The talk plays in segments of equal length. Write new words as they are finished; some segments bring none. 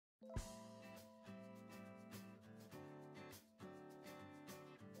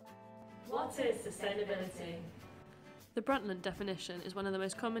What is sustainability? The Brundtland definition is one of the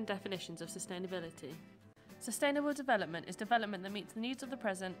most common definitions of sustainability. Sustainable development is development that meets the needs of the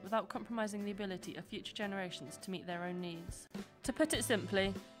present without compromising the ability of future generations to meet their own needs. To put it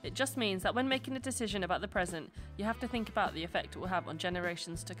simply, it just means that when making a decision about the present, you have to think about the effect it will have on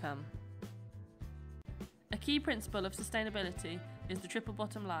generations to come. A key principle of sustainability is the triple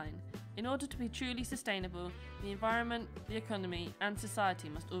bottom line. In order to be truly sustainable, the environment, the economy, and society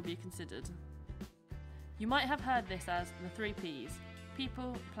must all be considered. You might have heard this as the 3 Ps: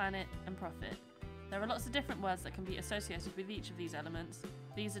 people, planet, and profit. There are lots of different words that can be associated with each of these elements.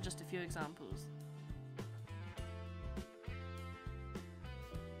 These are just a few examples.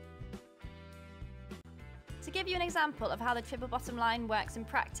 To give you an example of how the triple bottom line works in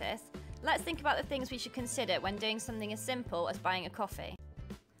practice, let's think about the things we should consider when doing something as simple as buying a coffee.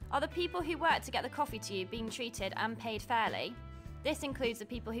 Are the people who work to get the coffee to you being treated and paid fairly? This includes the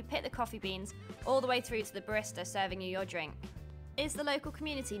people who pick the coffee beans all the way through to the barista serving you your drink. Is the local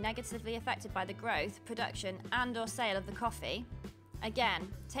community negatively affected by the growth, production and/or sale of the coffee? Again,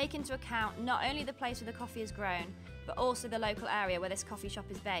 take into account not only the place where the coffee is grown, but also the local area where this coffee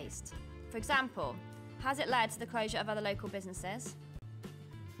shop is based. For example, has it led to the closure of other local businesses?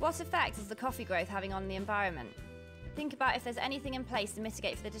 What effect is the coffee growth having on the environment? Think about if there's anything in place to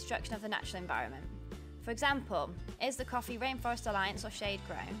mitigate for the destruction of the natural environment. For example, is the coffee Rainforest Alliance or shade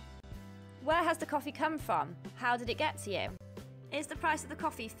grown? Where has the coffee come from? How did it get to you? Is the price of the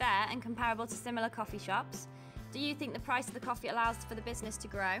coffee fair and comparable to similar coffee shops? Do you think the price of the coffee allows for the business to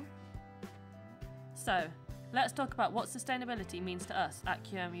grow? So, let's talk about what sustainability means to us at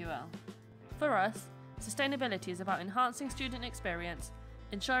QMUL. For us, sustainability is about enhancing student experience,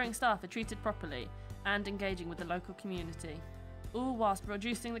 ensuring staff are treated properly, and engaging with the local community, all whilst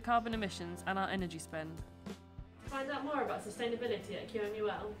reducing the carbon emissions and our energy spend. To find out more about sustainability at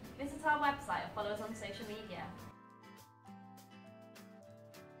QMUL, Visit our website or follow us on social media.